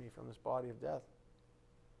free me from this body of death?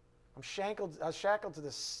 I'm shackled to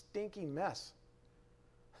this stinky mess.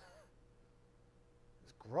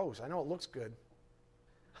 It's gross. I know it looks good.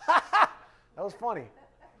 That was funny.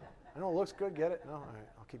 I know it looks good. Get it? No? All right.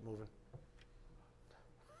 I'll keep moving.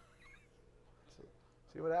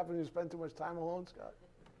 See what happens when you spend too much time alone, Scott?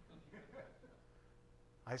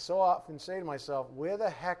 I so often say to myself, where the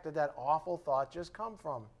heck did that awful thought just come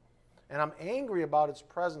from? And I'm angry about its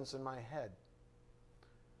presence in my head.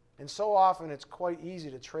 And so often it's quite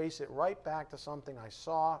easy to trace it right back to something I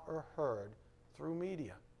saw or heard through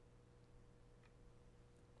media.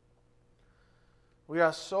 We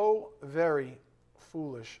are so very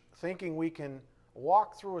foolish, thinking we can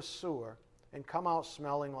walk through a sewer and come out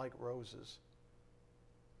smelling like roses.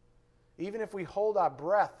 Even if we hold our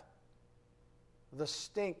breath, the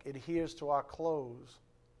stink adheres to our clothes,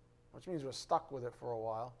 which means we're stuck with it for a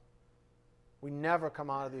while. We never come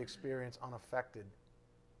out of the experience unaffected.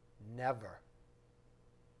 Never.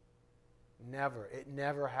 Never. It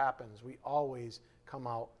never happens. We always come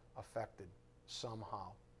out affected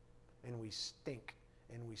somehow. And we stink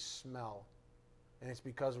and we smell. And it's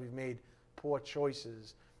because we've made poor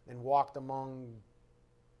choices and walked among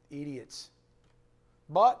idiots.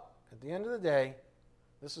 But at the end of the day,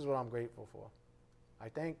 this is what I'm grateful for. I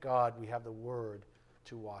thank God we have the Word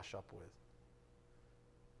to wash up with.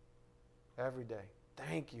 Every day.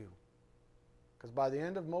 Thank you. Because by the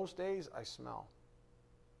end of most days, I smell.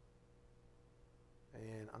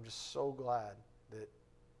 And I'm just so glad that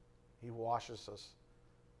He washes us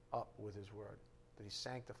up with His Word. That He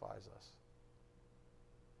sanctifies us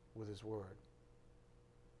with His Word.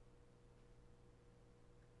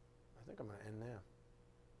 I think I'm going to end there.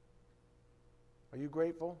 Are you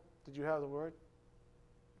grateful? Did you have the Word?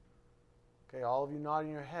 Okay, all of you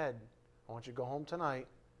nodding your head. I want you to go home tonight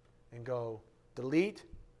and go, delete,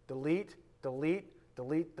 delete, delete,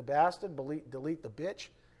 delete the bastard, delete the bitch,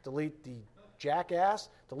 delete the jackass,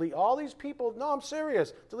 delete all these people. No, I'm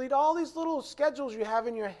serious. Delete all these little schedules you have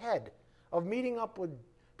in your head of meeting up with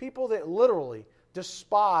people that literally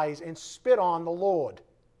despise and spit on the Lord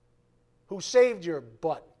who saved your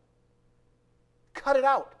butt. Cut it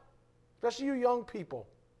out. Especially you young people.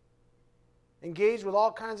 Engaged with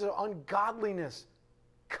all kinds of ungodliness.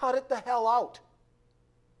 Cut it the hell out.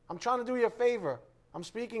 I'm trying to do you a favor. I'm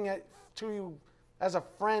speaking to you as a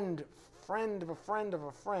friend of a friend of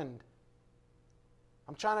a friend.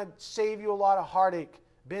 I'm trying to save you a lot of heartache.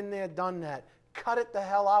 Been there, done that. Cut it the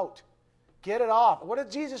hell out. Get it off. What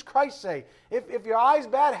did Jesus Christ say? If your eye's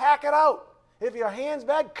bad, hack it out. If your hand's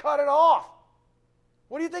bad, cut it off.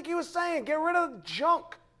 What do you think he was saying? Get rid of the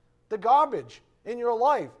junk, the garbage in your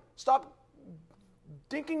life. Stop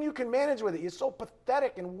thinking you can manage with it. You're so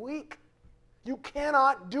pathetic and weak. You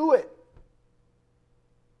cannot do it.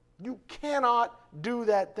 You cannot do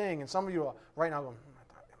that thing. And some of you are right now going,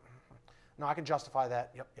 no, I can justify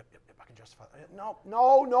that. Yep, I can justify that.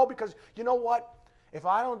 No, because you know what? If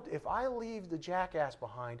I leave the jackass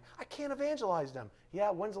behind, I can't evangelize them.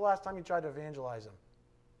 Yeah, when's the last time you tried to evangelize them?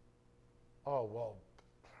 Oh, well,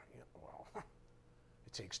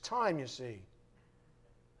 it takes time, you see.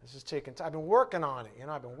 This is taking time. I've been working on it.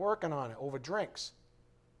 I've been working on it over drinks.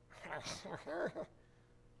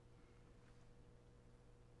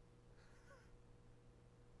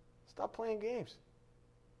 Stop playing games.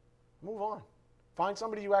 Move on. Find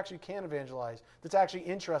somebody you actually can evangelize that's actually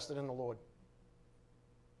interested in the Lord.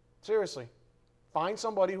 Seriously. Find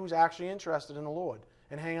somebody who's actually interested in the Lord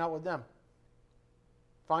and hang out with them.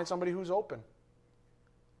 Find somebody who's open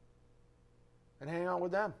and hang out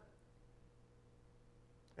with them.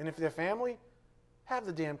 And if they're family, have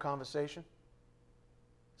the damn conversation.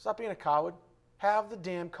 Stop being a coward. Have the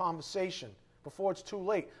damn conversation before it's too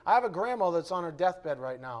late. I have a grandmother that's on her deathbed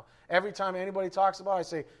right now. Every time anybody talks about it, I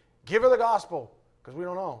say, give her the gospel, because we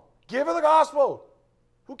don't know. Give her the gospel.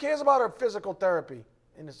 Who cares about her physical therapy,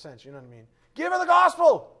 in a sense, you know what I mean? Give her the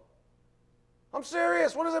gospel. I'm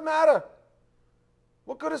serious. What does it matter?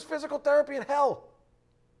 What good is physical therapy in hell?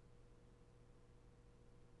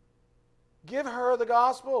 Give her the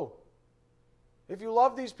gospel. If you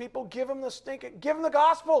love these people, give them the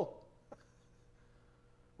gospel.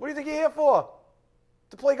 do you think you're here for?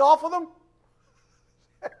 To play golf with them?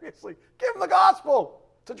 Seriously, give them the gospel.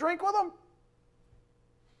 To drink with them?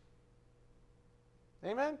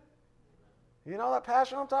 Amen? You know that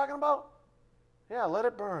passion I'm talking about? Yeah, let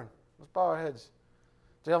it burn. Let's bow our heads.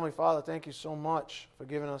 Dear Heavenly Father, thank you so much for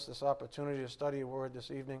giving us this opportunity to study your word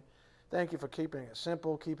this evening. Thank you for keeping it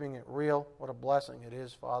simple, keeping it real. What a blessing it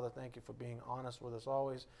is, Father. Thank you for being honest with us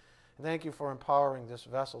always. And thank you for empowering this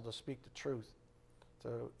vessel to speak the truth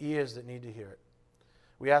to ears that need to hear it.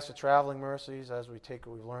 We ask for traveling mercies as we take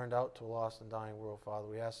what we've learned out to a lost and dying world, Father.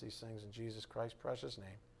 We ask these things in Jesus Christ's precious name.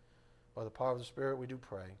 By the power of the Spirit, we do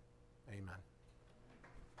pray. Amen.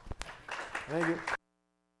 Thank you.